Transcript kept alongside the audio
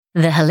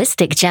The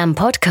Holistic Jam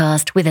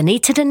podcast with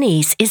Anita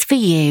Denise is for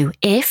you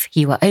if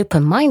you are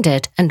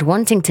open-minded and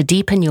wanting to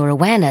deepen your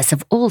awareness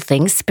of all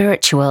things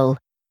spiritual.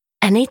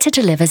 Anita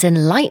delivers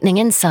enlightening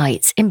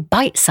insights in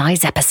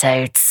bite-sized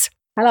episodes.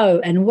 Hello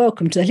and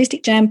welcome to the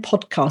Holistic Jam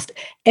podcast,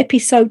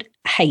 episode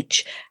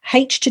H.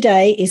 H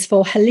today is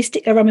for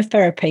holistic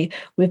aromatherapy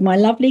with my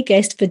lovely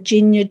guest,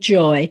 Virginia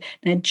Joy.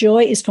 Now,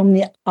 Joy is from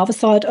the other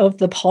side of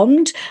the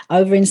pond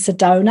over in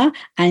Sedona,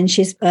 and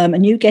she's a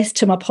new guest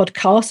to my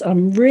podcast.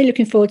 I'm really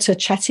looking forward to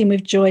chatting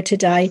with Joy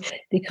today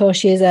because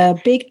she is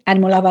a big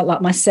animal lover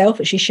like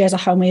myself. She shares a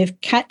home with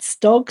cats,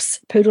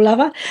 dogs, poodle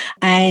lover,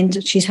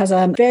 and she has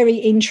a very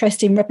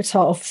interesting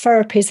repertoire of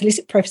therapies,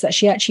 holistic therapies that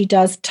she actually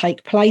does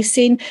take place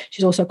in.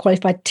 She's also a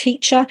qualified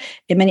teacher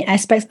in many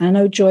aspects. And I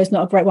know Joy is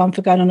not a great one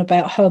for going on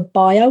about her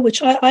bio,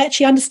 which I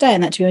actually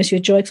understand that, to be honest with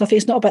you, Joy, because I think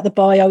it's not about the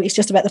bio, it's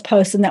just about the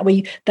person that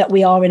we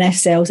are in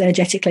ourselves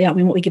energetically, aren't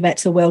we, what we give out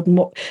to the world and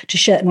what to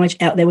share that knowledge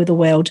out there with the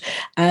world.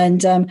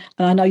 And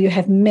I know you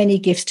have many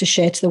gifts to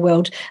share to the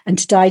world. And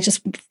today,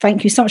 just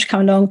thank you so much for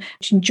coming along,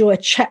 to enjoy a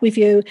chat with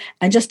you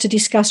and just to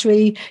discuss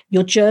really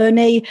your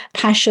journey,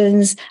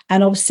 passions,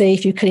 and obviously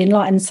if you can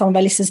enlighten some of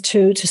our listeners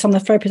to some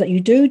of the therapies that you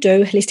do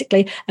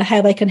holistically and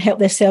how they can help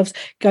themselves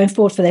going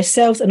forward for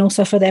themselves and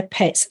also for their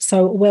pets.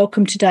 So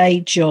welcome today,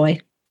 Joy.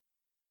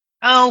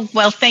 Oh,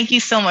 well, thank you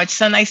so much.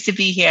 So nice to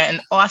be here and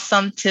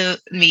awesome to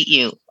meet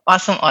you.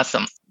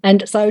 Awesome.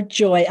 And so,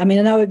 Joy, I mean,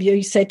 I know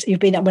you said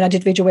you've been, when I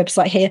did read your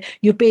website here,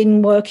 you've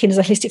been working as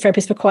a holistic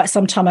therapist for quite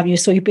some time, haven't you?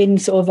 So you've been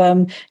sort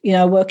of,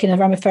 working in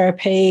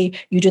aromatherapy,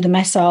 you do the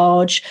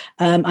massage.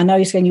 I know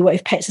you're saying you work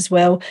with pets as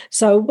well.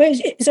 So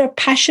is there a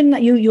passion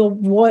that your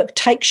work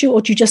takes you,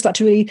 or do you just like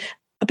to really,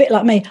 a bit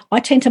like me, I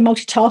tend to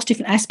multitask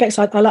different aspects.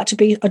 I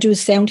do the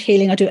sound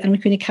healing, I do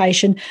animal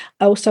communication.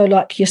 I also,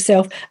 like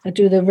yourself, I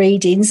do the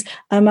readings.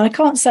 And I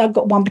can't say I've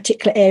got one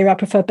particular area I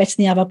prefer better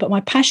than the other, but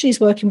my passion is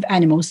working with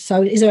animals.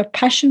 So is there a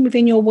passion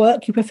within your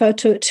work you prefer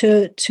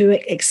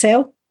to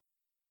excel?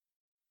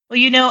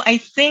 Well, I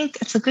think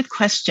it's a good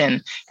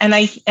question.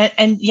 And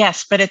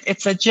yes, but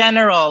it's a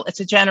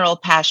general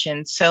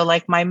passion. So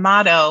like my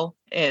motto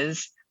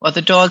is, or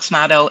the dog's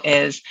motto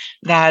is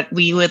that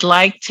we would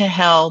like to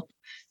help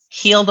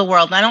heal the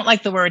world. And I don't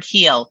like the word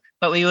heal,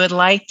 but we would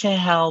like to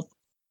help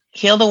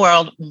heal the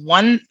world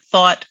one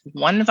thought,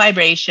 one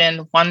vibration,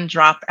 one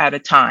drop at a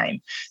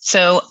time.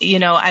 So,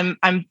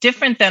 I'm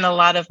different than a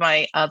lot of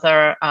my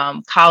other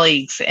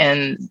colleagues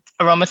in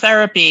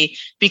aromatherapy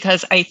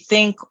because I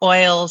think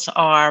oils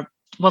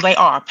they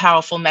are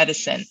powerful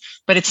medicine,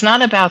 but it's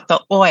not about the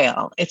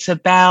oil. It's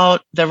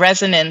about the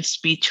resonance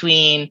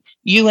between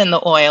you and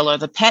the oil or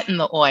the pet and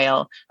the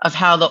oil of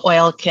how the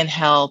oil can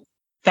help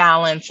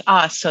balance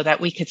us so that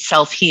we could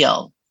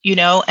self-heal,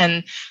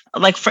 and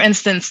like, for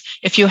instance,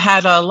 if you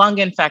had a lung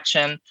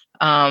infection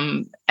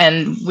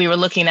and we were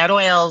looking at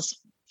oils,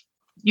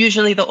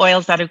 usually the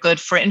oils that are good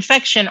for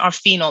infection are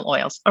phenol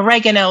oils,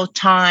 oregano,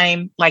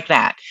 thyme, like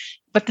that.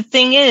 But the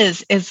thing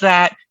is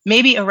that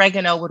maybe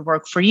oregano would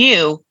work for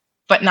you,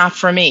 but not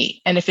for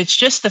me. And if it's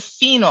just the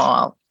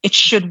phenol, it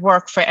should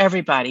work for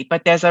everybody,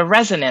 but there's a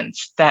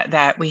resonance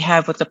that we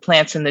have with the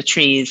plants and the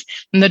trees.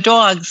 And the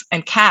dogs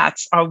and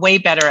cats are way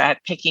better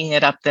at picking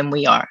it up than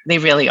we are. They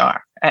really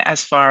are,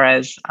 as far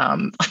as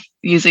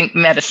using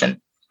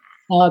medicine.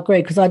 I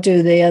agree, because I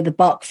do the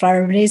bark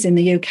ceremonies in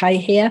the UK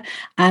here,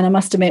 and I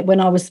must admit,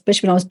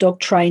 especially when I was dog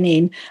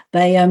training,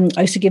 I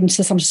used to give them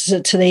to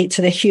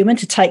the human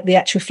to take the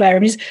actual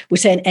ceremonies,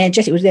 which then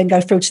energetic would then go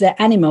through to their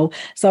animal.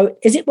 So,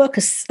 is it work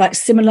as like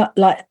similar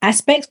like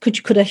aspects?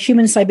 Could a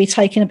human say be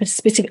taking a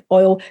specific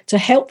oil to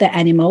help their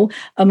animal,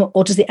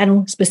 or does the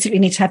animal specifically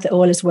need to have the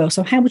oil as well?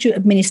 So, how would you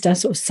administer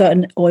sort of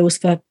certain oils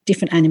for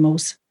different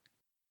animals?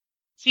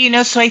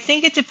 So I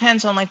think it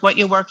depends on like what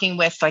you're working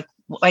with, like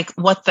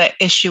what the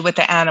issue with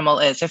the animal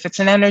is. If it's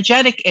an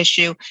energetic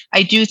issue,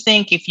 I do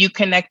think if you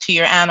connect to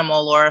your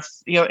animal, or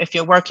if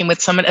you're working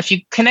with someone, if you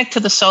connect to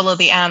the soul of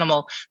the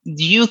animal,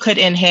 you could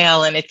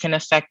inhale and it can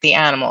affect the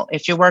animal.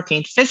 If you're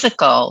working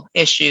physical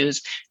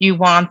issues, you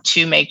want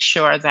to make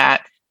sure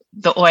that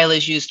the oil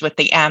is used with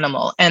the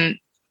animal. And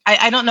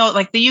I don't know,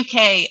 like the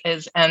UK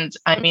is, and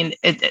I mean,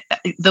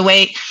 the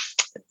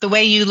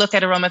way you look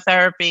at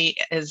aromatherapy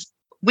is,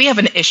 we have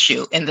an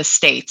issue in the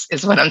States,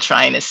 is what I'm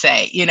trying to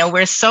say.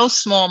 We're so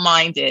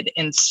small-minded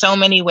in so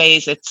many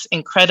ways. It's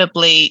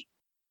incredibly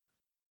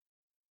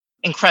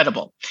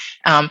incredible.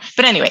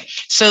 But anyway,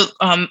 so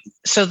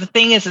the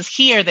thing is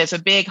here, there's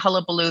a big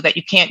hullabaloo that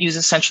you can't use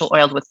essential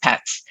oil with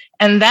pets.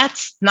 And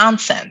that's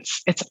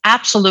nonsense. It's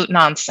absolute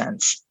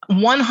nonsense.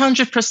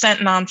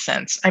 100%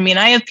 nonsense. I mean,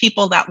 I have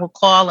people that will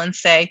call and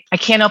say, I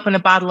can't open a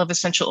bottle of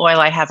essential oil.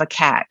 I have a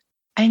cat.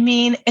 I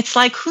mean, it's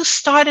like, who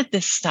started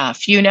this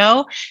stuff,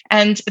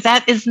 And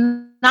that is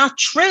not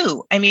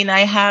true. I mean,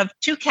 I have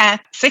 2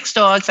 cats, 6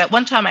 dogs. At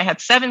one time, I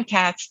had 7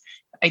 cats.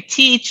 I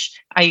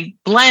teach, I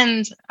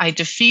blend, I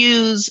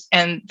diffuse,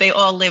 and they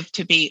all live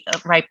to be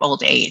a ripe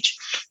old age.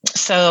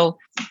 So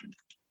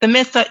the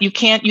myth that you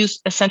can't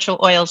use essential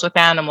oils with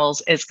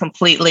animals is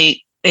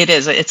completely It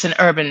is. It's an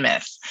urban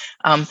myth.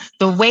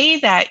 The way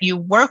that you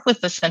work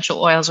with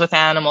essential oils with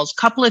animals,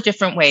 a couple of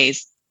different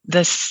ways.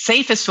 The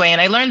safest way,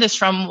 and I learned this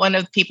from one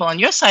of the people on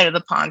your side of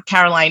the pond,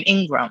 Caroline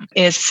Ingram,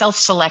 is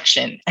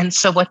self-selection. And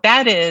so what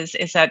that is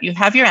that you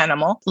have your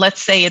animal,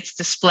 let's say it's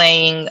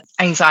displaying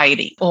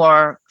anxiety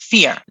or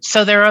fear.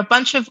 So there are a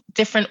bunch of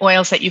different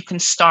oils that you can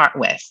start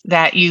with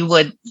that you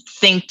would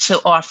think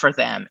to offer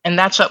them. And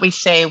that's what we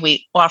say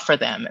we offer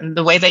them. And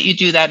the way that you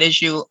do that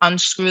is you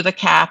unscrew the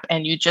cap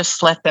and you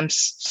just let them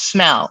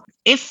smell.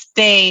 If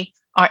they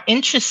are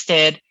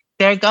interested,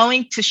 they're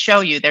going to show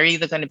you. They're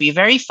either going to be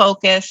very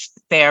focused,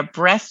 their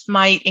breath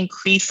might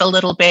increase a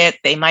little bit,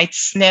 they might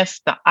sniff,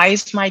 the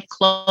eyes might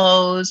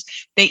close,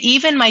 they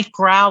even might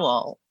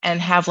growl and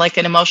have like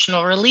an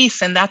emotional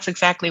release. And that's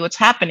exactly what's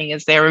happening,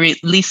 is they're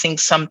releasing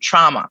some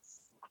trauma.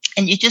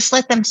 And you just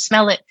let them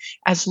smell it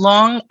as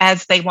long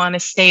as they want to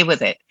stay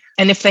with it.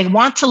 And if they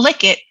want to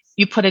lick it,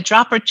 you put a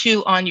drop or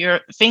two on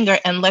your finger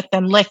and let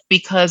them lick,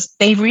 because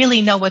they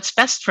really know what's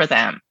best for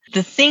them.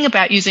 The thing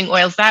about using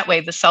oils that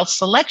way, the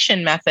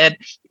self-selection method,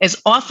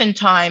 is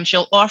oftentimes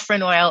you'll offer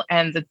an oil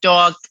and the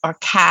dog or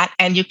cat,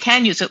 and you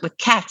can use it with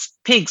cats,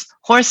 pigs,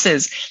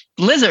 horses,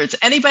 lizards,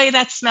 anybody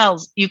that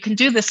smells, you can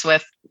do this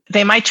with.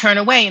 They might turn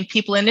away, and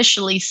people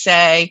initially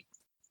say,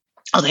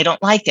 oh, they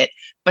don't like it.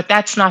 But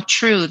that's not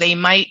true. They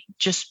might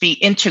just be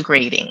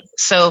integrating.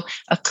 So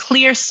a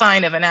clear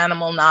sign of an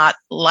animal not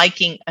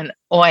liking an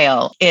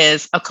oil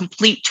is a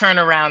complete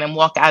turnaround and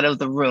walk out of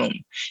the room.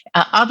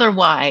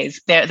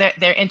 Otherwise,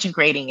 they're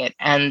integrating it,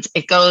 and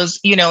it goes,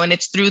 and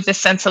it's through the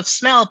sense of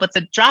smell, but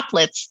the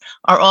droplets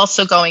are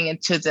also going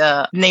into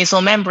the nasal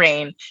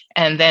membrane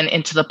and then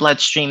into the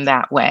bloodstream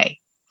that way.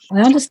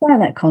 I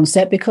understand that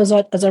concept because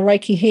as a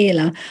Reiki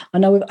healer, I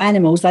know with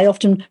animals, they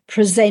often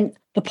present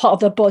the part of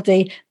the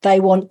body they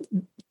want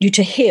you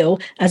to heal,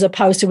 as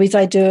opposed to if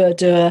they do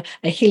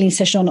a healing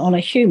session on a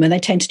human, they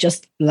tend to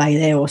just lay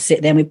there or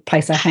sit there and we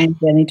place our hands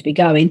where they need to be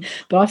going.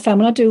 But I found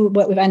when I do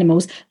work with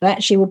animals, they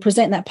actually will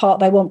present that part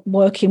they want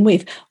working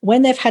with.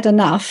 When they've had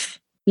enough,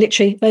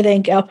 literally, they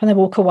then get up and they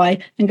walk away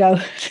and go,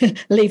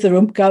 leave the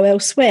room, go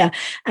elsewhere.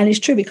 And it's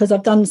true, because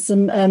I've done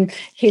some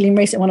healing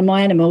recently on one of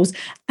my animals,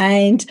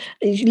 and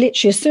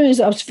literally as soon as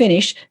I was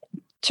finished,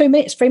 2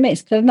 minutes, 3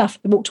 minutes, they're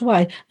enough. They walked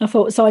away. I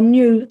thought, so I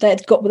knew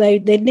they'd got what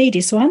they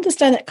needed. So I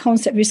understand that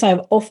concept you say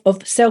of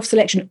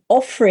self-selection,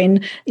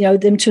 offering,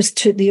 them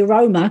to the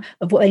aroma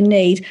of what they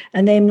need,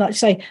 and then, like you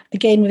say,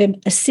 again with them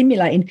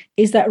assimilating,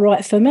 is that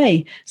right for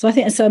me? So I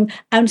think it's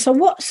and so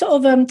what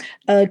sort of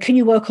can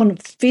you work on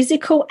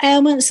physical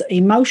ailments,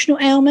 emotional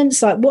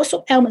ailments? Like what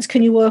sort of ailments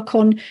can you work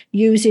on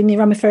using the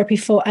aromatherapy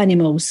for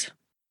animals?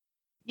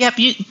 Yep,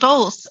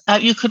 both.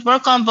 You could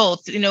work on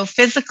both.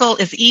 Physical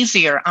is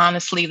easier,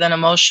 honestly, than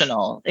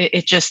emotional.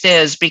 It just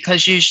is,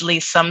 because usually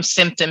some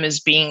symptom is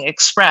being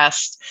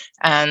expressed.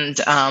 And,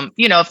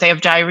 if they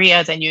have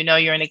diarrhea, then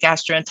you're in a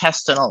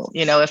gastrointestinal.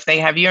 If they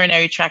have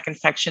urinary tract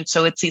infection,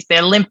 so if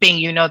they're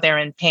limping, they're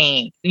in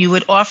pain. You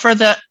would offer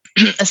the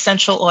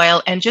essential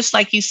oil, and just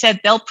like you said,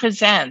 they'll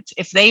present.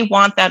 If they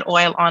want that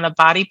oil on a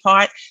body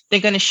part, they're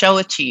going to show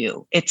it to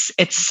you. It's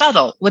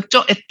subtle. With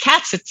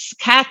cats, it's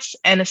cats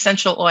and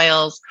essential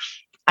oils.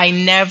 I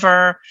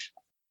never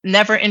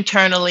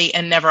internally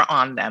and never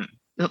on them.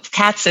 With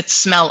cats, it's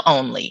smell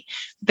only.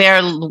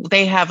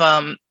 They have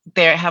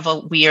a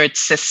weird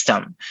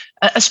system,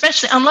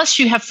 especially unless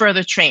you have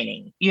further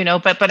training,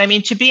 but I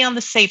mean, to be on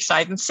the safe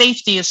side, and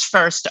safety is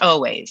first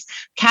always.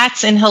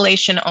 Cats,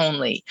 inhalation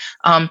only.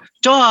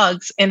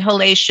 Dogs,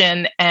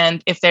 inhalation.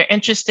 And if they're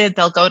interested,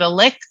 they'll go to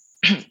lick.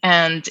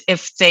 And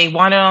if they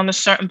want it on a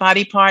certain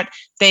body part,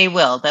 they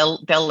will.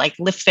 They'll like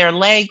lift their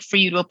leg for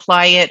you to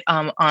apply it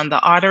on the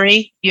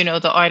artery,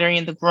 the artery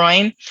in the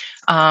groin,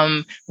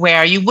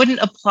 where you wouldn't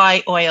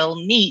apply oil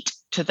neat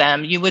to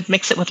them. You would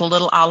mix it with a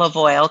little olive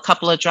oil, a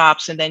couple of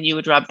drops, and then you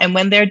would rub. And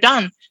when they're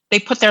done, they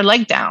put their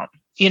leg down.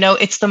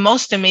 It's the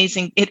most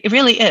amazing. It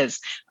really is.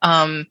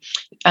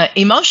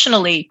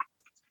 Emotionally,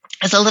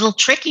 it's a little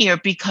trickier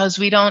because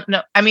we don't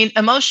know. I mean,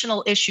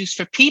 emotional issues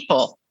for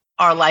people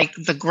are like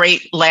the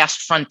great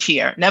last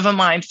frontier, never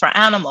mind for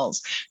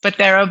animals. But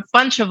there are a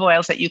bunch of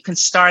oils that you can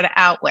start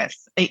out with,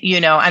 and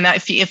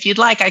if you'd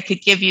like, I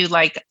could give you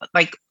like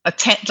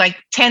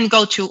 10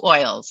 go-to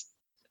oils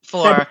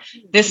for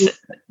this.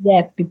 Yeah,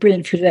 it'd be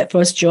brilliant if you do that for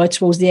us, Joy,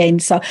 towards the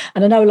end. So,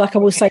 and I know, like I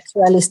will say to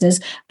our listeners,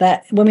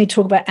 that when we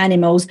talk about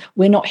animals,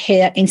 we're not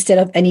here instead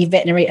of any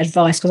veterinary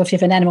advice, because obviously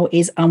if an animal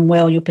is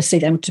unwell, you'll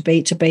perceive them to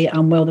be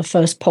unwell. The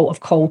first port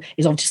of call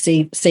is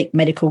obviously seek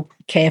medical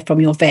care from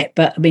your vet.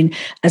 But I mean,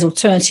 as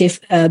alternative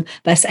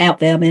that's out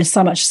there, I mean, there's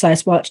so much to say.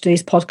 That's why I like to do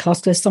these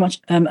podcasts. There's so much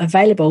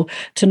available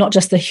to not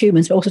just the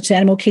humans, but also to the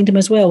animal kingdom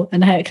as well,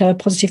 and how it can have a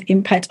positive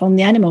impact on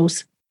the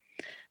animals.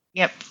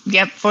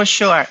 Yep, for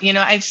sure.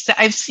 I've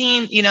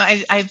seen,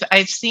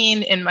 I've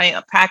seen in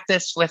my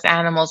practice with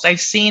animals, I've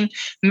seen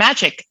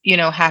magic,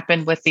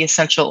 happen with the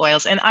essential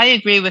oils. And I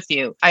agree with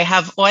you. I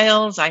have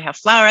oils, I have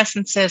flower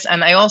essences,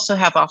 and I also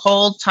have a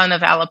whole ton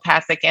of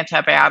allopathic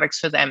antibiotics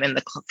for them in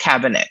the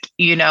cabinet,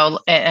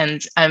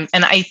 and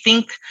I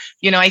think,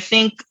 I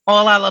think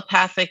all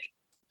allopathic.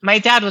 My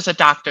dad was a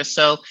doctor,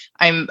 so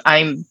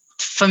I'm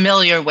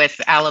familiar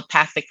with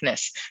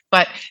allopathicness,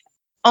 but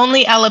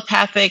only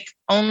allopathic,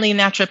 only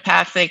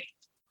naturopathic,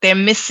 they're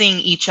missing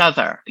each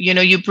other.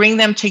 You bring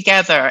them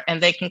together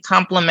and they can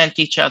complement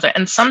each other.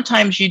 And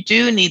sometimes you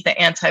do need the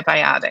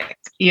antibiotic,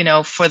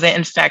 for the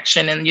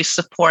infection, and you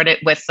support it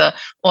with the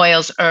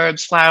oils,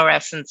 herbs, flower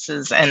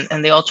essences,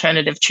 and the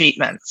alternative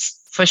treatments,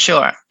 for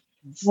sure.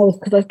 Well,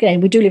 because again,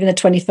 we do live in the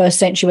 21st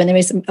century when there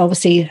is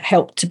obviously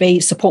help to be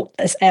support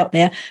that's out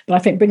there, but I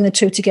think bringing the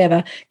two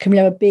together can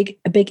have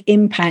a big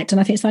impact. And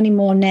I think it's only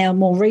more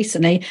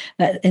recently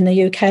that in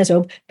the UK as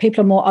well,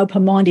 people are more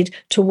open-minded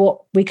to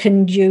what we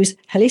can use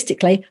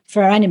holistically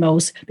for our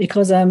animals.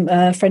 Because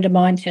a friend of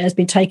mine has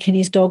been taking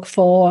his dog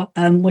for,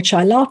 which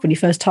I laughed when he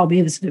first told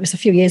me, it was a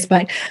few years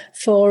back,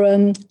 for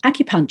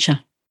acupuncture,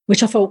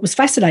 which I thought was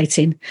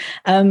fascinating.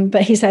 But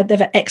they've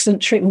had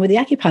excellent treatment with the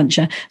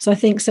acupuncture. So I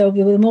think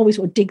the more we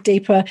sort of dig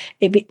deeper,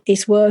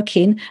 it's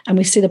working and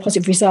we see the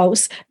positive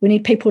results. We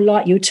need people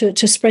like you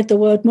to spread the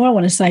word more, I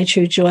want to say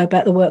to you, Joy,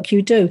 about the work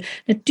you do.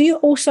 Now, do you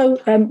also,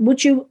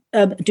 would you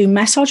do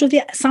massage of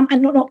some,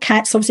 and not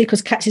cats, obviously,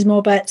 because cats is more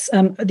about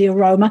the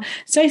aroma.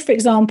 So, for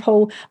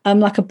example,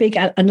 like a big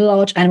and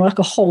large animal, like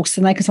a horse,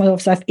 and they can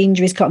sometimes have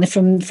injuries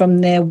from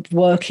their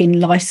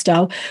working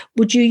lifestyle.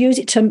 Would you use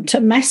it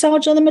to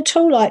massage on them at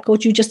all, or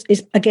do you just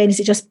is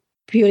it just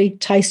purely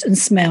taste and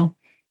smell?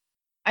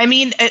 I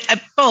mean,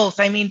 both.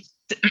 I mean,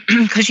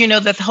 because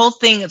the whole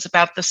thing is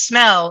about the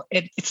smell.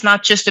 It's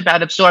not just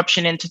about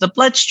absorption into the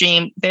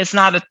bloodstream. There's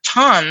not a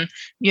ton,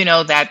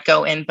 that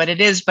go in, but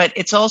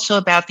it's also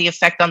about the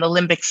effect on the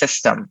limbic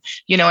system,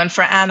 and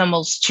for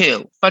animals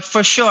too. But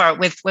for sure,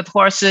 with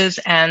horses,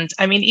 and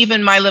I mean,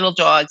 even my little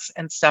dogs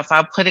and stuff,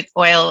 I'll put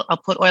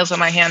oils on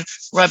my hand,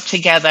 rub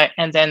together,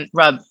 and then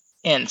rub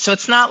in. So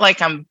it's not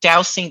like I'm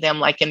dousing them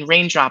like in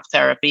raindrop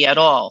therapy at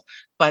all,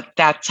 but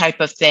that type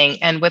of thing.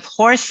 And with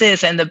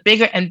horses and the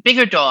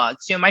bigger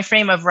dogs, my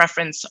frame of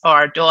reference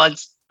are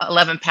dogs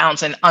 11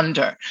 pounds and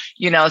under,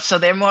 so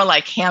they're more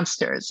like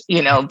hamsters,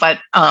 but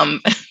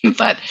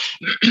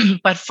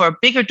but for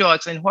bigger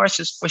dogs and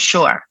horses, for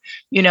sure,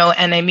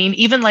 and I mean,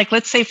 even like,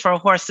 let's say for a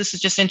horse, this is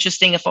just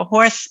interesting. If a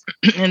horse,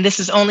 and this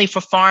is only for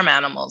farm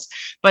animals,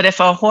 but if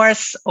a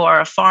horse or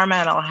a farm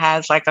animal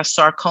has like a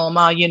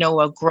sarcoma,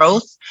 a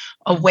growth,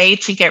 a way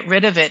to get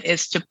rid of it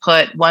is to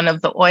put one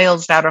of the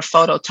oils that are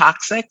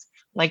phototoxic,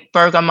 like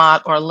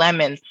bergamot or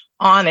lemon,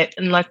 on it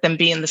and let them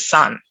be in the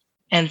sun,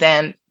 and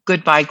then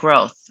goodbye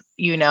growth,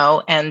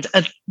 and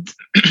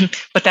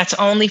but that's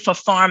only for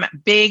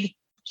big,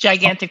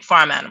 gigantic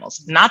farm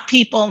animals, not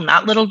people,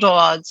 not little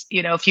dogs.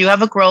 If you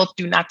have a growth,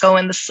 do not go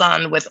in the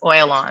sun with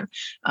oil on,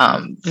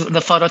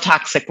 the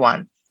phototoxic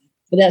one.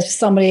 But that's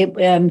somebody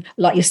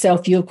like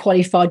yourself, you're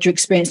qualified, you're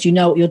experienced, you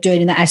know what you're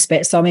doing in that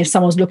aspect. So, I mean, if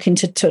someone's looking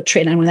to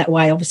treat an animal in that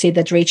way, obviously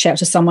they'd reach out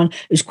to someone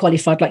who's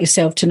qualified like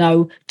yourself to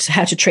know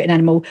how to treat an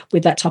animal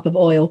with that type of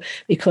oil.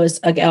 Because,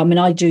 again, I mean,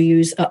 I do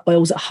use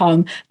oils at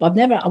home, but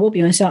I will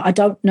be honest, I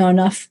don't know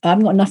enough, I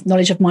haven't got enough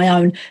knowledge of my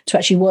own to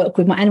actually work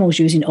with my animals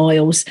using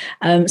oils.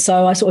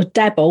 So I sort of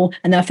dabble,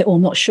 and then I think,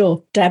 I'm not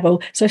sure,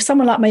 dabble. So if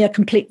someone like me, a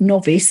complete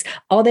novice,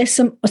 are there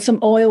some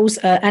oils,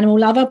 animal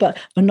lover, but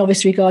a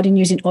novice regarding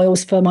using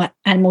oils for my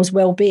animals'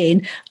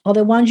 well-being, are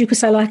there ones you could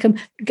say like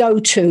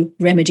go-to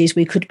remedies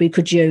we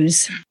could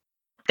use?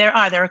 There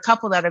are a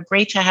couple that are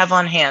great to have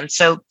on hand.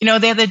 So,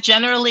 they're the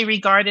generally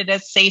regarded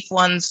as safe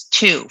ones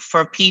too,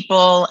 for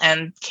people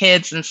and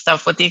kids and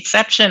stuff, with the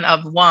exception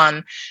of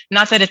one.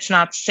 Not that it's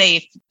not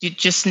safe, you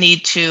just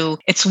need to,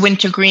 it's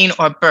wintergreen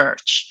or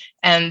birch.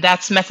 And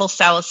that's methyl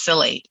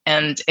salicylate,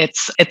 and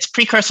it's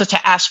precursor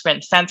to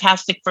aspirin,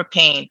 fantastic for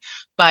pain.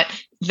 But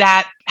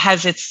that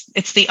has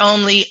it's the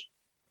only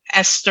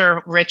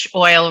ester-rich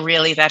oil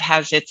really that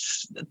has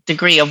its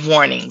degree of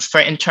warnings for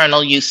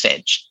internal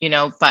usage,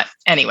 but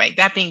anyway,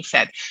 that being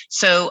said,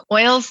 so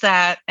oils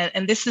that,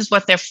 and this is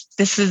what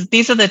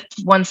these are the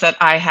ones that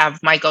I have,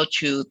 my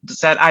go-to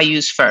that I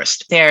use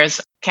first. There's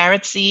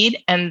carrot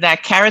seed, and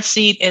that carrot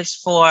seed is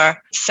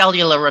for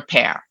cellular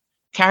repair,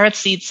 carrot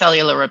seed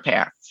cellular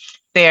repair.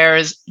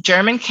 There's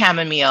German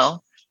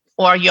chamomile,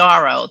 or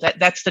yarrow,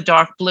 that's the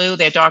dark blue,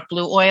 they're dark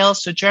blue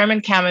oils. So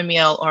German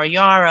chamomile or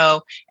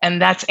yarrow,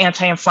 and that's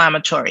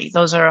anti-inflammatory.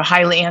 Those are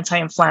highly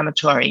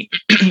anti-inflammatory.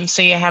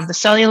 So you have the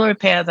cellular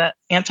repair, the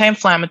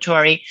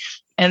anti-inflammatory,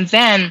 and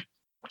then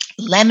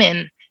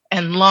lemon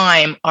and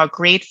lime are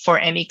great for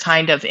any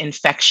kind of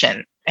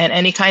infection. And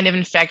any kind of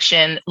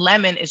infection,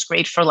 lemon is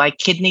great for like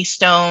kidney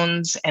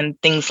stones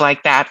and things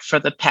like that for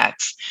the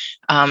pets.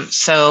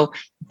 So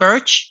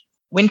birch,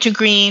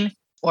 wintergreen,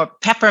 or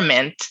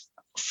peppermint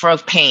for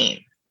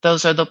pain.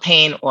 those are the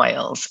pain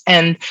oils.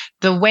 And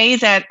the way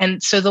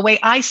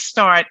I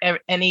start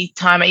any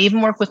time, I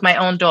even work with my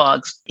own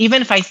dogs,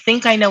 even if I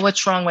think I know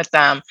what's wrong with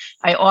them,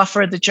 I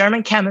offer the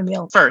German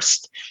chamomile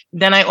first.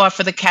 Then I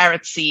offer the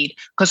carrot seed,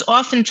 because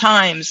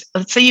oftentimes,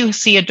 let's say you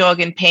see a dog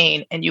in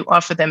pain and you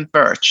offer them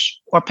birch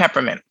or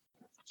peppermint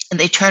and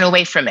they turn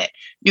away from it.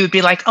 You would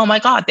be like, oh my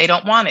God, they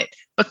don't want it.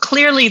 But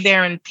clearly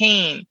they're in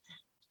pain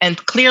and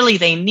clearly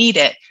they need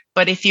it.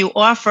 But if you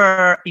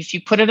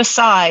put it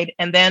aside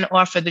and then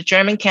offer the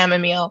German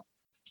chamomile,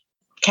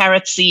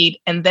 carrot seed,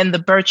 and then the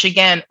birch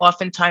again,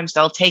 oftentimes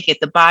they'll take it.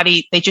 The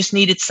body, they just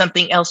needed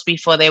something else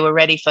before they were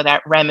ready for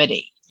that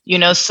remedy.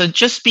 So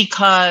just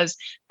because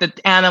the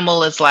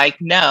animal is like,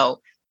 no,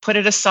 put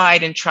it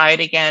aside and try it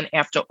again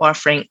after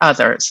offering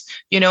others,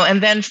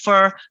 and then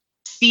for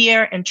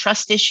fear and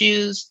trust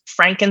issues,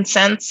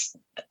 frankincense,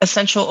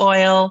 essential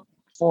oil.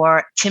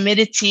 For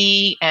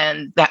timidity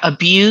and the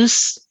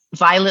abuse,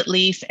 violet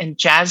leaf and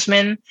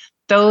jasmine.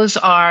 Those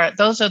are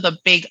the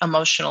big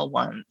emotional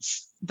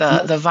ones.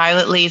 The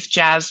violet leaf,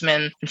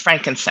 jasmine, and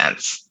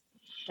frankincense.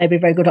 They'd be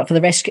very good up for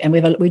the rescue, and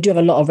we do have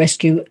a lot of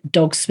rescue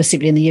dogs,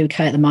 specifically in the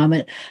UK at the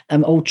moment,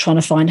 all trying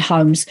to find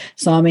homes.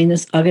 So I mean, I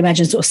can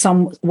imagine sort of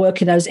some work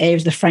in those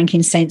areas, the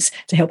frankincense,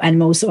 to help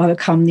animals sort of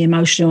overcome the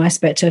emotional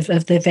aspect of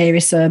the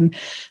various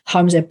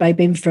homes that they've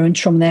been through and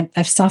trauma they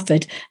have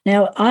suffered.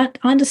 Now, I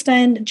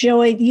understand,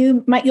 Joy,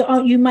 you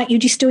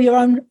distill your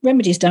own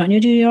remedies, don't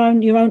you? Do your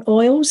own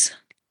oils?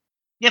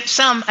 Yep,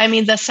 some. I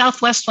mean, the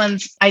Southwest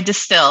ones I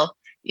distill.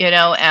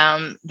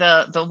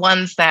 The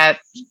ones that,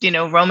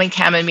 Roman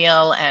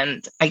chamomile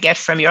and I get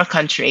from your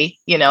country,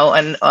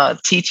 and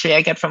tea tree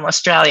I get from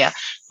Australia.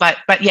 But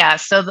yeah,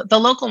 so the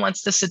local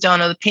ones, the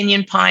Sedona, the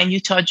pinyon pine,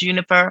 Utah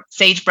juniper,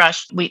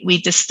 sagebrush, we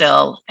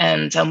distill.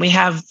 And we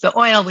have the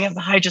oil, we have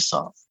the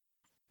hydrosol.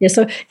 Yeah,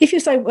 so if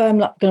you say going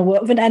to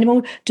work with an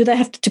animal, do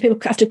people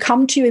have to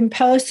come to you in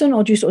person,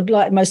 or do you sort of,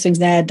 like most things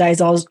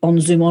nowadays are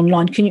on Zoom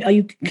online? Can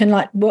you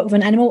work with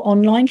an animal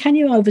online? Can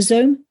you over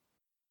Zoom?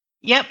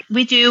 Yep,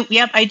 we do.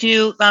 Yep, I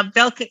do.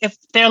 If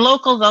they're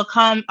local, they'll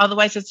come.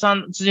 Otherwise, it's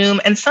on Zoom.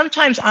 And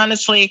sometimes,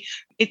 honestly,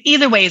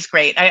 either way is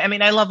great. I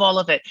mean, I love all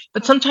of it.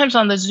 But sometimes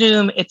on the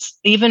Zoom, it's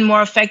even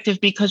more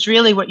effective because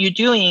really what you're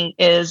doing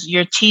is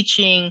you're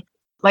teaching.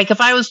 Like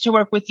if I was to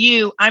work with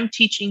you, I'm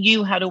teaching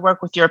you how to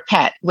work with your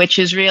pet, which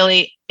is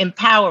really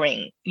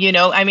empowering.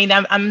 I mean,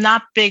 I'm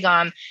not big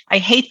on, I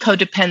hate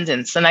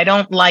codependence, and I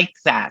don't like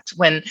that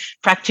when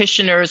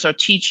practitioners or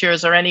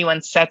teachers or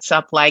anyone sets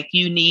up like,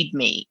 you need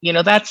me.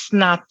 That's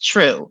not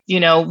true.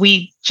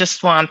 We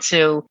just want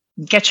to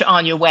get you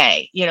on your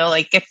way,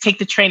 take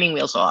the training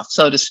wheels off,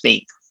 so to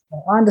speak.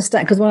 I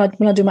understand, because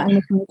when I do my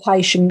animal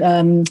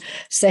communication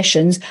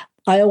sessions,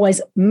 I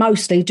always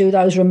mostly do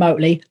those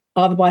remotely,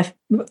 either by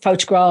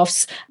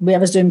photographs, we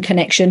have a Zoom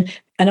connection.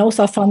 And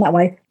also I find that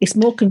way it's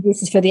more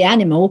conducive for the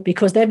animal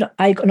because they've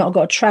not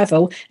got to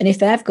travel. And if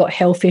they've got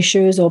health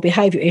issues or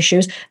behaviour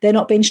issues, they're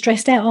not being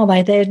stressed out, are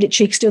they? They're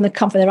literally still in the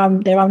comfort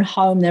of their own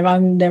home, their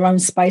own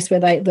space where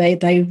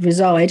they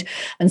reside.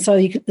 And so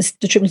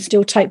the treatment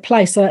still take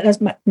place. So it does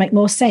make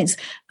more sense.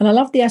 And I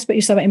love the aspect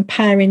you said about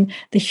empowering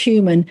the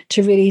human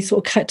to really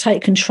sort of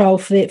take control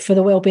for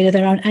the well-being of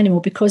their own animal,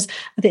 because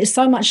I think there's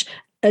so much,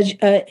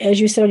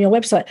 as you said on your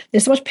website,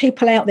 there's so much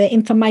people out there,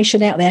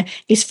 information out there,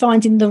 is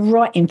finding the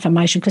right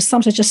information, because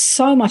sometimes just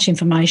so much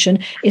information,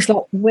 it's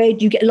like, where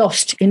do you get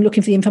lost in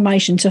looking for the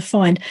information to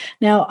find?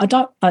 Now,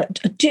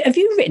 have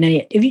you written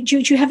any, do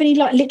you have any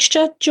like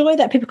literature, Joy,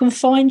 that people can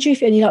find you,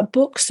 if any like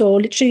books,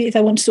 or literally if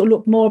they want to sort of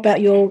look more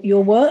about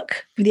your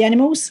work with the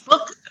animals?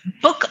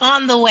 Book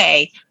on the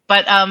way.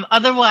 But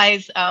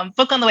otherwise,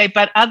 book on the way.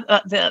 But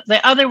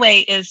the other way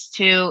is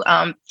to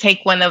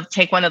take one of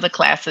the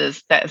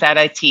classes that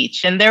I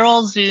teach, and they're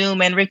all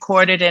Zoom and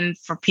recorded and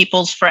for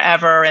people's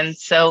forever. And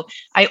so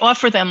I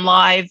offer them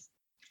live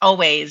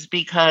always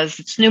because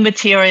it's new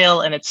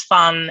material and it's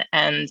fun.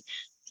 And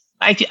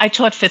I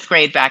taught fifth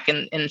grade back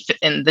in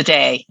the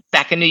day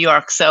back in New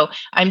York, so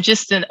I'm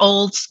just an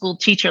old school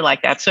teacher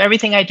like that. So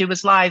everything I do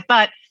is live,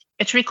 but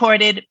it's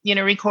recorded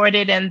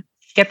and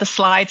get the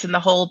slides and the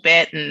whole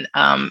bit, and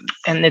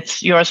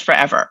it's yours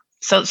forever.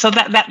 So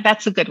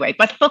that's a good way.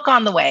 But book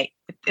on the way.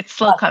 It's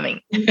slow coming.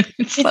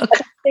 It's slow.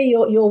 I see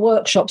your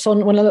workshops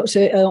when I looked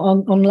at it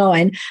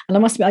online, and I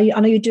must admit, I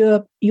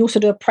know you also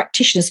do a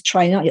practitioner's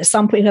training. At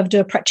some point, you have to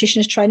do a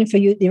practitioner's training for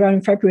your own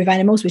therapy with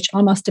animals, which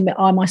I must admit,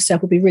 I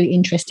myself would be really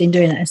interested in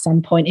doing that at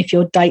some point. When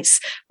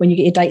you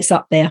get your dates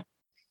up there.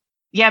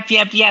 Yep.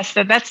 Yes.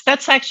 So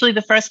that's actually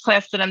the first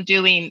class that I'm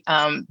doing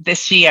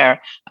this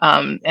year,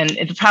 and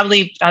it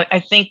probably I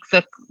think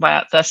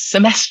the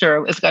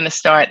semester is going to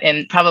start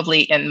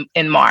probably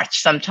in March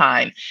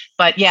sometime.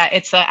 But yeah,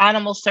 it's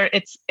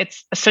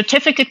it's a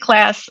certificate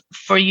class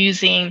for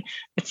using.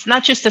 It's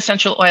not just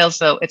essential oils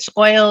though. It's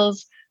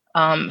oils,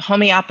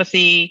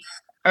 homeopathy,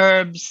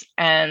 herbs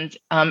and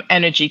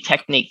energy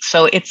techniques.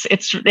 So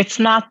it's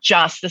not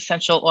just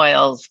essential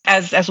oils.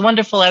 As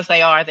wonderful as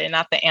they are, they're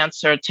not the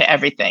answer to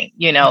everything,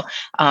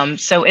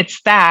 So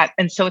it's that.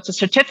 And so it's a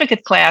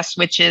certificate class,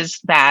 which is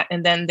that.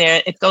 And then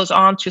it goes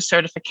on to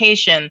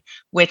certification,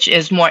 which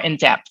is more in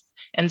depth.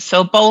 And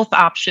so both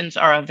options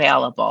are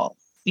available,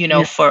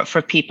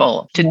 for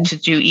people to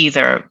do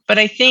either. But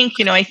I think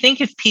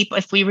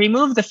if we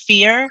remove the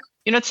fear,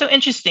 it's so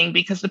interesting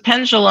because the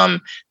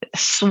pendulum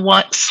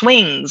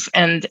swings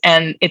and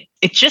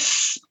it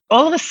just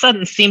all of a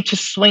sudden seemed to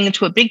swing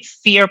into a big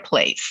fear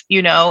place,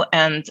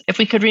 and if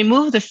we could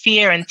remove the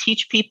fear and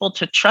teach people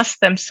to trust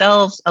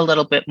themselves a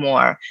little bit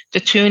more, to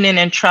tune in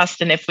and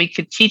trust. And if we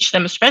could teach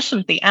them, especially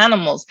with the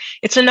animals,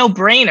 it's a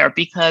no-brainer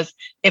because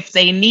if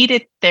they need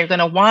it, they're going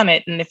to want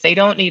it. And if they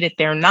don't need it,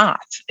 they're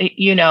not,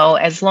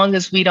 as long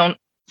as we don't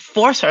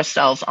force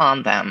ourselves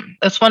on them.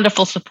 It's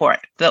wonderful support.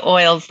 The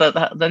oils,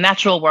 the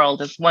natural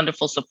world is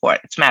wonderful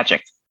support. It's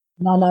magic.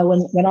 And I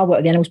know when I work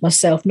with the animals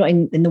myself, not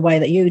in the way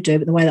that you do,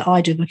 but the way that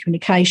I do my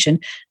communication,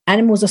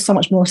 animals are so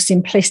much more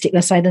simplistic,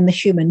 let's say, than the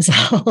humans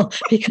are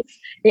because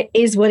it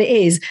is what it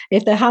is.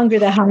 If they're hungry,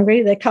 they're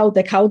hungry. They're cold,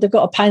 they're cold. They've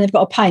got a pain, they've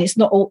got a pain. It's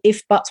not all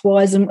if, buts,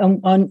 whys, and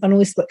all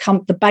this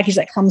the baggage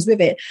that comes with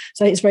it.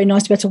 So it's very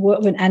nice to be able to work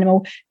with an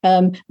animal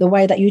the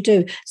way that you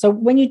do. So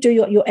when you do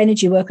your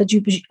energy work, is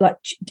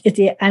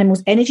the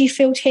animal's energy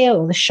field here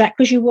or the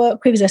chakras you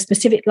work with? Is there a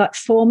specific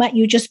format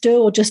you just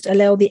do, or just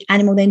allow the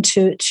animal then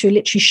to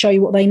literally show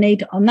you what they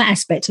need on that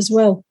aspect as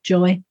well,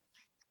 Joy?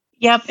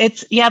 Yep,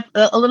 it's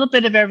a little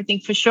bit of everything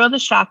for sure. The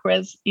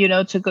chakras,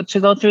 to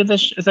go through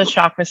the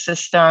chakra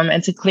system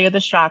and to clear the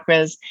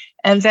chakras,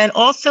 and then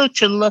also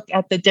to look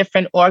at the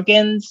different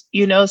organs,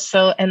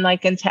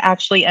 and to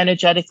actually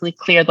energetically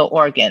clear the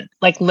organ,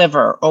 like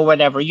liver or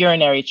whatever,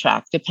 urinary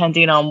tract,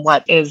 depending on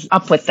what is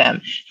up with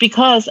them.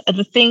 Because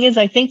the thing is,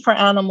 I think for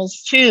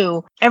animals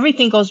too,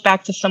 everything goes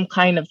back to some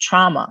kind of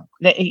trauma.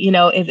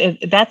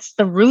 That's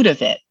the root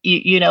of it.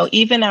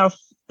 Even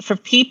for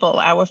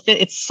people,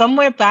 it's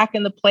somewhere back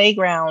in the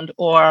playground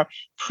or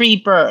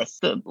pre-birth,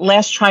 the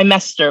last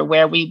trimester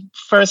where we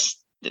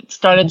first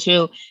started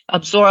to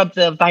absorb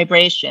the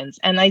vibrations.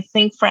 And I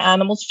think for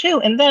animals too.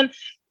 And then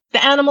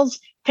the animals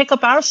pick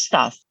up our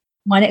stuff.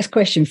 My next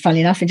question, funny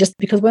enough, and just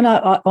because when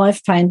I've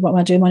found when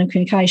I do my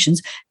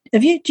communications,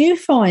 do you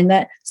find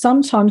that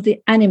sometimes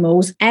the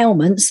animal's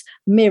ailments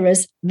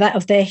mirrors that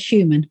of their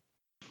human?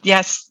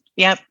 Yes.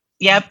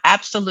 Yep,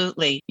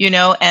 absolutely.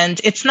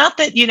 And it's not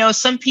that,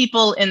 some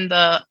people in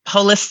the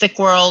holistic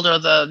world or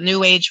the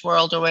new age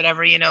world or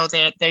whatever,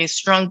 there's a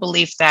strong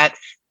belief that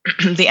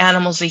the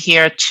animals are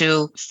here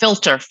to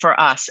filter for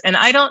us. And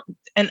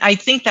I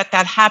think that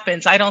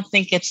happens. I don't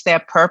think it's their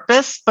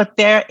purpose, but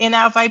they're in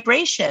our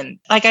vibration.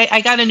 Like I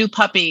got a new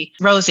puppy,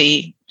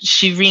 Rosie.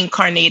 She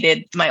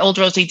reincarnated. My old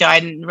Rosie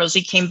died and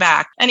Rosie came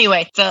back.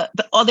 Anyway,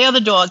 all the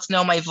other dogs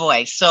know my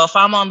voice. So if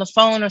I'm on the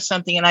phone or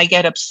something and I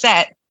get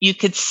upset, you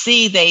could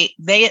see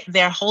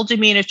their whole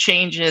demeanor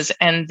changes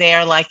and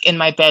they're like in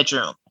my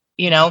bedroom.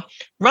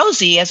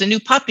 Rosie, as a new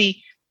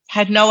puppy,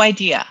 had no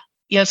idea.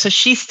 So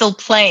she's still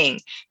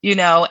playing,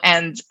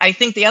 and I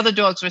think the other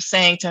dogs were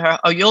saying to her,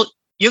 "Oh, you're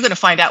going to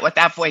find out what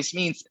that voice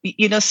means."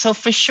 So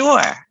for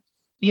sure,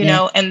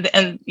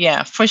 and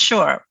yeah, for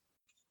sure.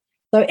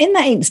 So in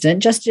that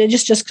instant, just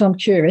because I'm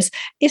curious,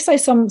 if say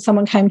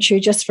someone came to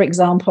you, just for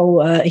example,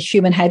 a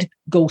human had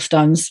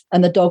gallstones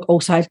and the dog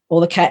also had,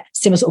 or the cat,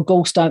 similar sort of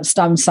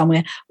gallstones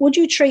somewhere, would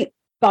you treat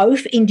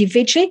both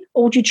individually,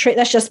 or would you treat,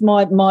 that's just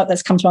my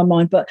that's come to my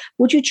mind, but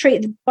would you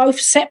treat both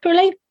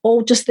separately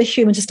or just the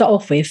human to start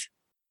off with?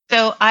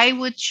 So I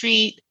would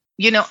treat,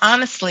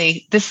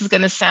 honestly, this is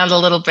going to sound a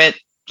little bit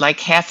like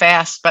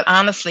half-assed, but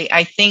honestly,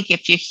 I think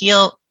if you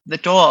heal the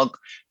dog,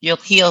 you'll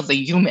heal the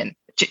human.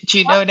 Do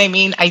you know what I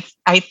mean?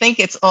 I think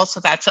it's also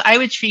that. So I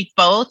would treat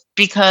both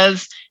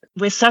because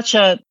we're such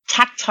a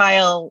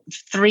tactile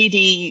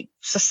 3D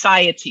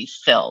society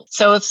still.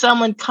 So if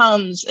someone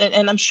comes,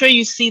 and I'm sure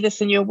you see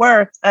this in your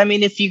work, I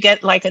mean, if you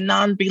get like a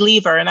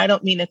non-believer, and I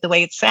don't mean it the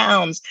way it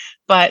sounds,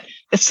 but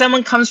if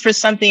someone comes for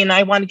something and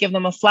I want to give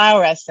them a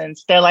flower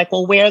essence, they're like,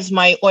 well, where's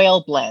my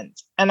oil blend?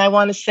 And I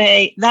want to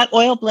say that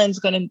oil blend is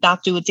going to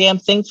not do a damn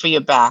thing for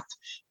your back,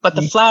 but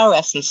the flower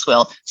essence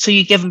will. So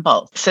you give them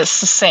both. So it's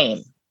the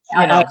same.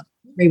 I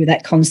agree with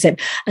that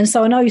concept. And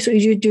so I know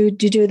you do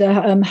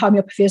the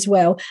homeopathy as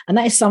well. And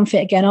that is something,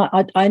 again,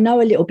 I know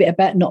a little bit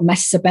about, not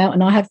masses about,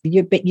 and I have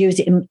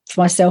used it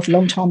for myself a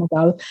long time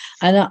ago.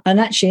 And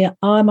actually,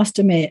 I must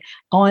admit,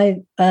 I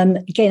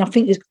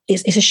think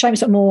it's a shame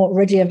it's not more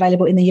readily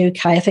available in the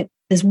UK. I think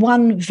there's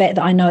one vet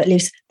that I know that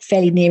lives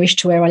fairly nearish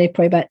to where I live,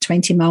 probably about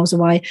 20 miles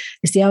away.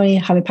 It's the only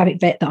homeopathic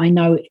vet that I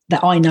know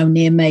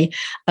near me.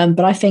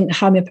 But I think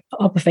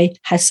homeopathy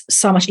has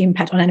so much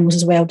impact on animals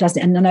as well, doesn't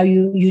it? And I know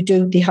you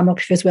do the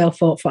homeopathy as well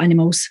for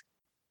animals.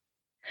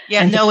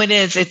 Yeah, no, it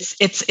is.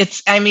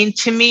 It's, I mean,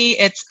 to me,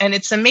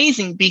 it's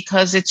amazing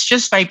because it's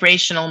just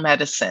vibrational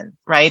medicine,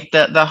 right?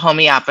 The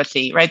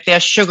homeopathy, right? They're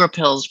sugar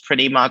pills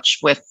pretty much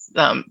with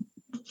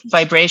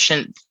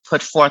vibration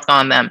put forth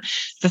on them.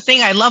 The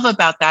thing I love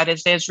about that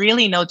is there's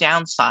really no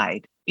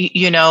downside.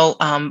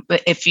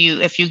 But if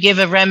you give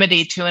a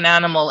remedy to an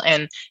animal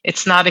and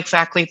it's not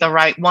exactly the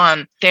right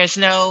one, there's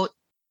no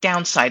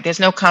downside. There's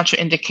no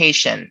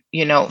contraindication,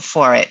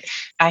 for it.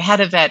 I had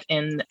a vet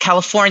in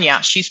California.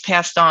 She's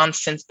passed on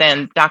since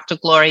then. Dr.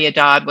 Gloria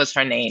Dodd was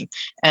her name.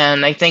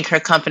 And I think her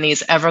company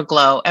is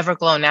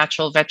Everglow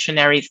Natural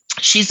Veterinary.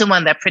 She's the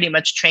one that pretty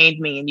much trained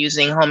me in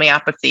using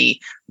homeopathy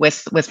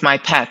with my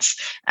pets.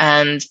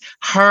 And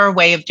her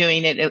way of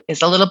doing it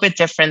is a little bit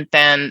different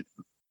than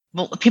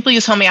people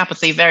use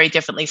homeopathy very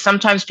differently.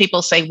 Sometimes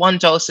people say one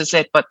dose is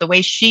it, but the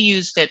way she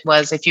used it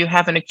was if you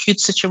have an acute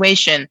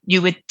situation,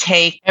 you would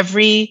take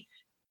every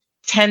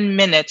 10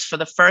 minutes for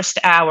the first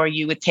hour,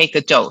 you would take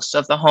a dose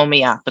of the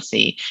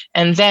homeopathy.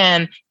 And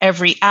then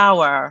every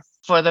hour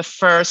for the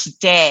first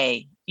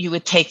day, you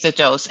would take the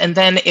dose. And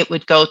then it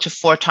would go to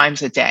 4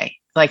 times a day.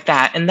 Like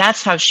that. And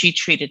that's how she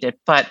treated it.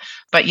 But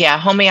yeah,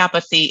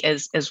 homeopathy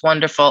is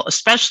wonderful,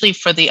 especially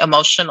for the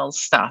emotional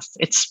stuff.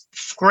 It's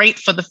great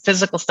for the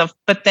physical stuff.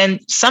 But then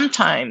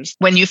sometimes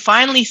when you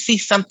finally see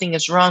something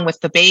is wrong with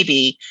the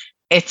baby,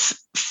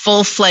 it's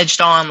full-fledged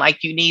on,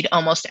 like you need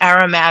almost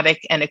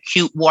aromatic and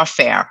acute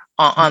warfare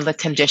on the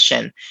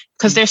condition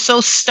because they're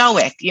so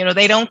stoic.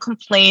 They don't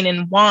complain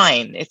and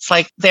whine. It's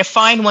like they're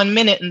fine 1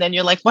 minute and then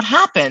you're like, what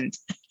happened?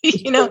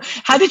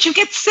 How did you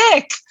get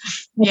sick?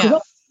 Yeah.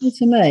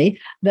 To me,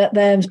 that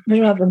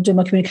I'm doing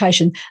my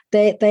communication,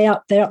 they're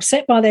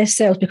upset by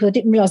themselves because they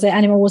didn't realise their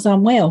animal was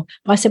unwell.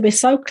 But I said, we're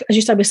so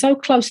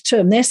close to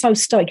them. They're so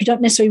stoic. You don't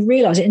necessarily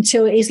realise it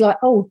until it is like,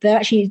 oh, they're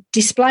actually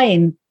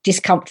displaying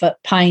discomfort,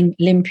 pain,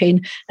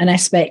 limping, and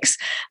aspects.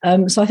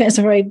 So I think it's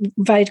a very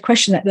valid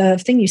question. That the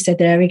thing you said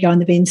there regarding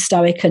the being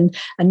stoic and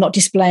not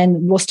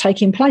displaying what's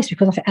taking place,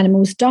 because I think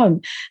animals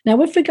don't. Now,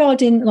 with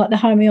regarding like the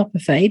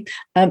homeopathy,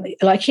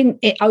 like in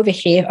it over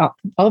here,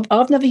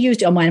 I've never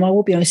used it on my animal. I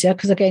will be honest here,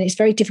 because again, it's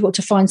very difficult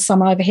to find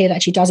someone over here that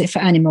actually does it for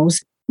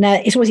animals. Now,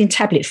 it's always in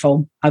tablet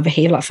form over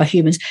here, like for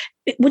humans.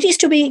 Would it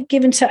still be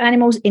given to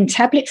animals in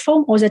tablet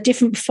form, or is there a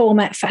different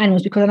format for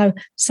animals? Because I know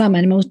some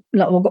animals,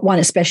 like we've got one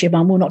especially,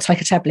 one will not take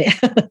a tablet.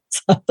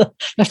 So no,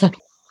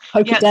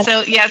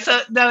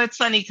 it's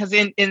funny because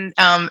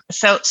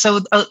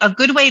a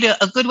good way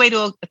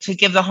to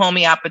give the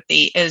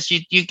homeopathy is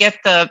you get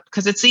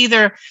because it's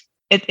either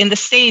in the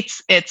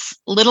States it's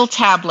little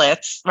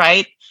tablets,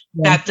 right?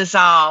 Yeah. That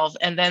dissolve,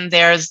 and then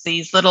there's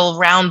these little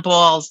round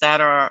balls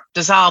that are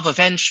dissolve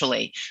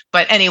eventually.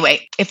 But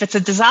anyway, if it's a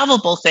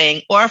dissolvable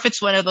thing, or if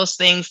it's one of those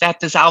things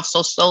that dissolve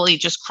so slowly,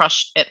 just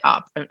crush it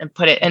up and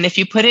put it. And if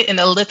you put it in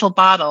a little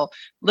bottle,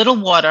 little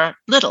water,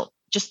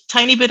 just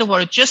tiny bit of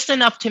water, just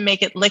enough to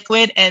make it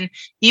liquid. And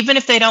even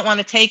if they don't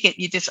want to take it,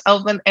 you just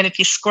open, and if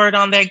you squirt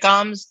on their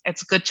gums,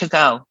 it's good to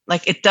go.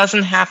 Like it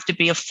doesn't have to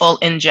be a full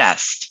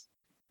ingest.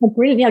 Oh,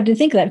 brilliant. Yeah, I didn't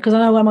think of that because I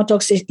know when my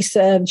dog,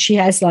 she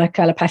has like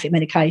allopathic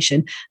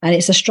medication and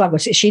it's a struggle.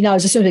 She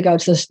knows as soon as we go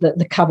to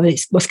the cupboard,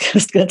 it's what's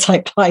going to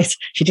take place.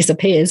 She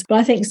disappears. But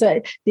I think so.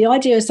 The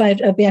idea is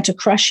of being able to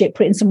crush it,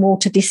 put it in some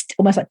water,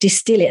 almost like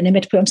distill it, and then be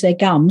able to put it onto their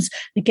gums.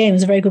 Again,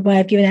 it's a very good way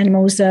of giving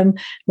animals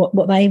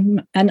what they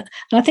and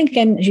I think,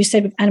 again, as you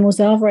said, with animals,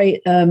 they are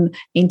very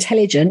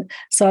intelligent.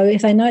 So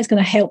if they know it's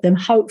going to help them,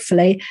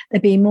 hopefully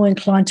they'll be more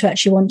inclined to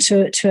actually want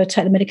to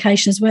take the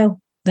medication as well.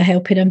 They're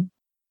helping them.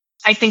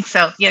 I think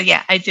so.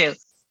 Yeah, I do.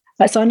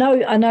 So I know,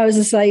 as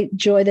I say,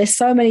 Joy, there's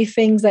so many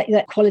things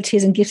that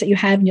qualities and gifts that you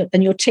have,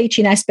 and your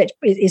teaching aspect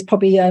is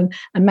probably a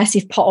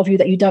massive part of you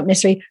that you don't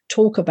necessarily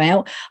talk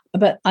about.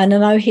 But I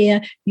know here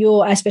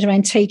your aspect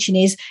around teaching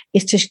is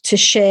to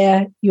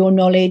share your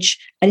knowledge,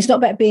 and it's not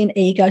about being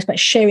ego, it's about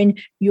sharing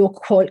your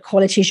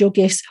qualities, your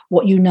gifts,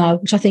 what you know,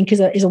 which I think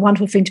is a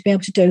wonderful thing to be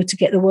able to do, to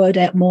get the word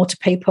out more to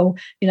people,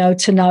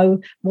 to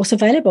know what's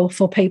available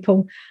for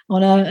people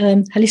on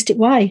a holistic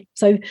way.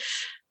 So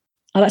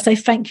I'd like to say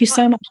thank you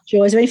so much,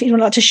 Joy. Is there anything you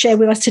would like to share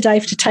with us today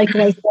to take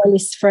away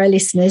for our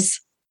listeners?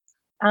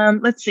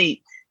 Let's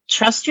see.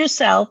 Trust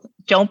yourself.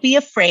 Don't be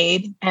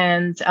afraid,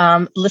 and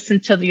listen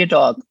to your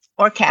dog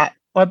or cat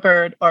or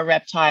bird or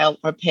reptile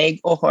or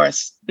pig or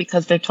horse,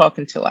 because they're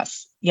talking to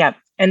us. Yeah.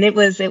 And it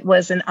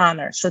was an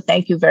honor. So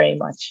thank you very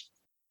much.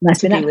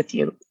 Nice to be with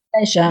you.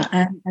 Pleasure,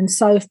 and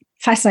so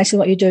fascinating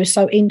what you do,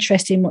 so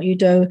interesting what you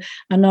do.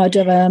 I know I do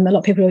have a lot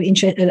of people who are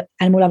interested,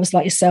 animal lovers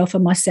like yourself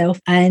and myself,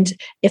 and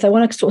if they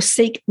want to sort of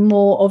seek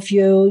more of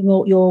you,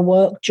 your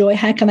work, Joy,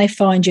 how can they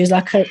find you? Is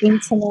like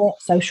internet,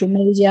 social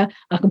media?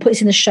 I can put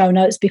this in the show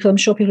notes because I'm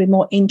sure people are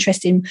more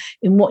interested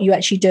in what you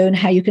actually do and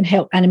how you can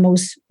help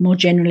animals more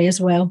generally as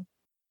well.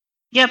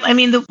 Yep. I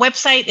mean, the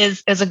website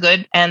is a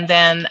good, and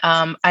then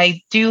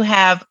I do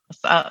have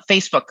a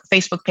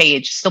Facebook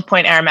page, Still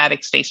Point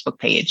Aromatics Facebook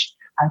page.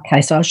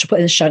 Okay, so I should put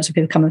in the show notes so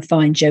people come and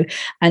find you.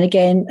 And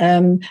again,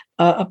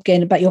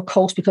 about your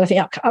course, because I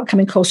think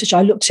upcoming course, which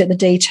I looked at the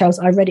details,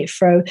 I read it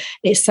through.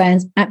 It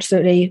sounds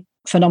absolutely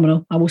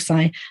phenomenal, I will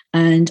say.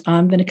 And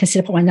I'm going to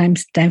consider putting my name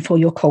down for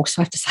your course,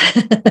 I have to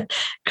say.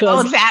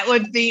 Oh, that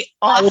would be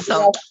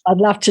awesome. I'd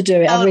love to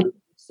do it. I really.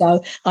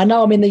 So I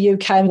know I'm in the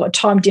UK and we've got a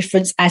time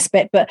difference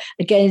aspect, but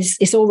again,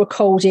 it's all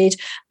recorded.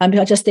 And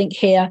I just think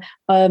here,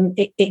 I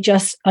think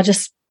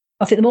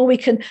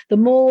the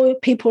more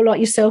people like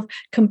yourself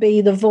can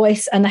be the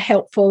voice and the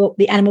help for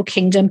the animal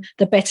kingdom,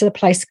 the better the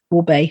place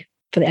will be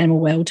for the animal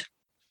world.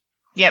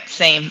 Yep,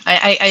 same.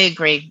 I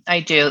agree.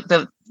 I do.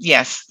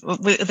 Yes,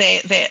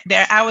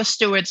 they're our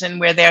stewards and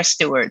we're their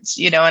stewards,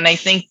 and I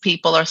think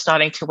people are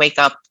starting to wake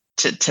up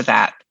to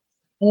that.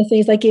 And the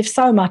things they give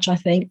so much, I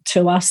think,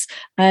 to us,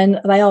 and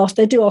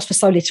they do ask for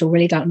so little,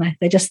 really, don't they?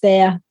 They're just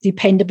there,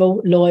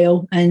 dependable,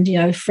 loyal,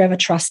 and forever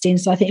trusting.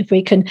 So I think if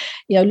we can,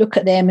 look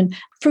at them and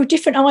through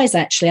different eyes,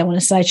 actually, I want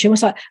to say to you,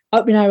 it's like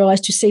opening our eyes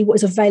to see what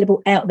is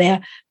available out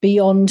there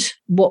beyond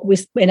what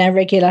was in our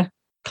regular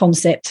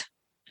concept.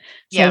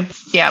 Yeah.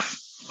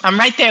 I'm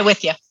right there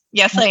with you.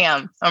 Yes, I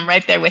am. I'm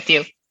right there with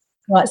you.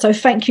 Right. So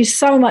thank you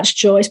so much,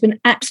 Joy. It's been an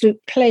absolute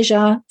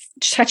pleasure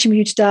chatting with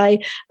you today.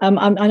 I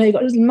know you've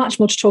got much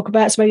more to talk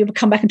about, so maybe we'll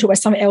come back and talk about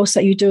something else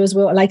that you do as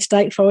well at a later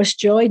date for us,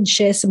 Joy, and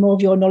share some more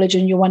of your knowledge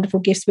and your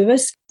wonderful gifts with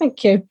us.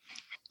 Thank you.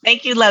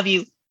 Thank you. Love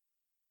you.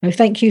 Well,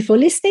 thank you for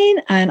listening,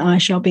 and I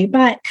shall be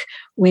back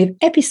with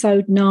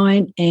episode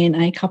 9 in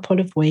a couple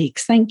of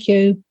weeks. Thank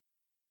you.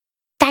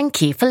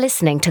 Thank you for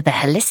listening to the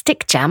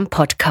Holistic Jam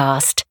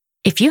podcast.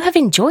 If you have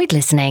enjoyed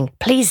listening,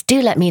 please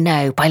do let me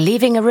know by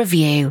leaving a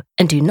review,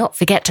 and do not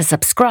forget to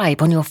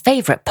subscribe on your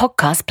favourite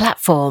podcast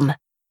platform.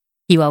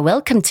 You are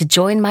welcome to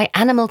join my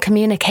animal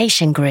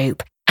communication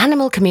group,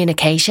 Animal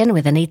Communication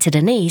with Anita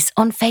Denise,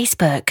 on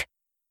Facebook.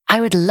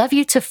 I would love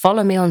you to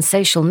follow me on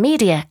social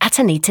media at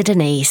Anita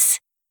Denise.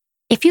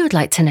 If you would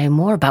like to know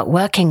more about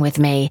working with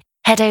me,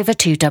 head over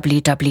to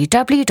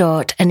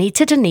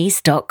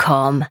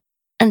www.anitadenise.com.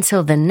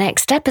 Until the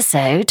next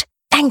episode,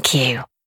 thank you.